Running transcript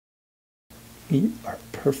You are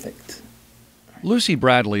perfect. Lucy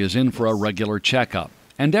Bradley is in for a regular checkup,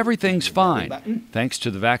 and everything's fine, thanks to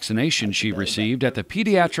the vaccination she received at the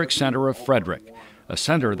Pediatric Center of Frederick, a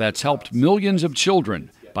center that's helped millions of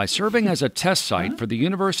children by serving as a test site for the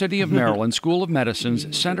University of Maryland School of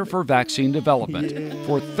Medicine's Center for Vaccine Development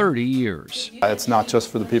for 30 years. It's not just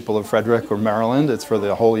for the people of Frederick or Maryland, it's for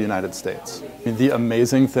the whole United States. The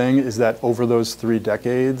amazing thing is that over those 3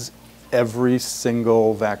 decades, every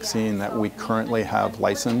single vaccine that we currently have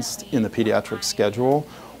licensed in the pediatric schedule,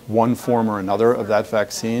 one form or another of that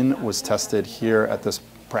vaccine was tested here at this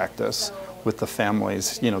practice with the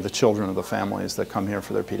families, the children of the families that come here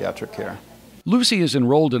for their pediatric care. Lucy is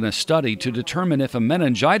enrolled in a study to determine if a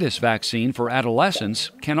meningitis vaccine for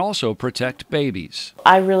adolescents can also protect babies.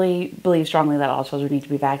 I really believe strongly that all children need to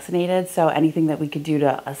be vaccinated, so anything that we could do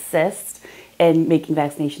to assist in making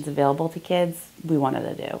vaccinations available to kids, we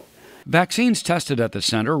wanted to do. Vaccines tested at the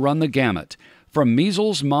center run the gamut. From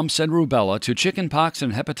measles, mumps, and rubella to chickenpox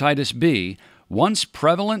and hepatitis B, once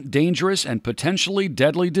prevalent, dangerous, and potentially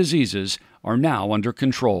deadly diseases are now under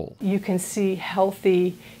control. You can see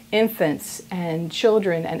healthy infants and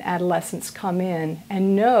children and adolescents come in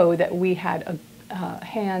and know that we had a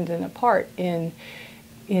hand and a part in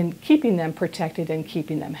keeping them protected and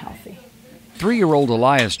keeping them healthy. 3-year-old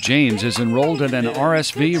Elias James is enrolled in an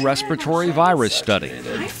RSV respiratory virus study.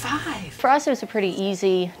 High five. For us, it was a pretty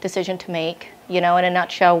easy decision to make. In a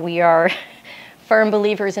nutshell, we are firm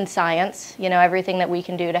believers in science. Everything that we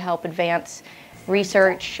can do to help advance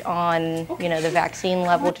research on, the vaccine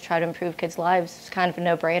level to try to improve kids' lives is kind of a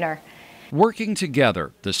no-brainer. Working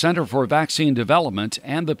together, the Center for Vaccine Development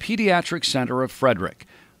and the Pediatric Center of Frederick,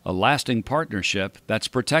 a lasting partnership that's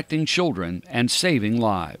protecting children and saving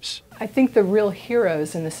lives. I think the real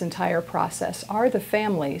heroes in this entire process are the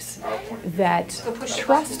families that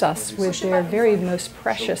trust us with their very most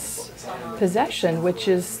precious possession, which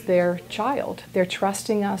is their child. They're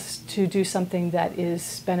trusting us to do something that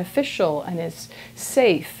is beneficial and is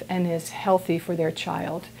safe and is healthy for their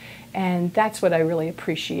child. And that's what I really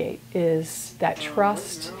appreciate, is that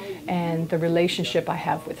trust and the relationship I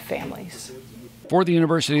have with families. For the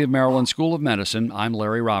University of Maryland School of Medicine, I'm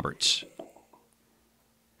Larry Roberts.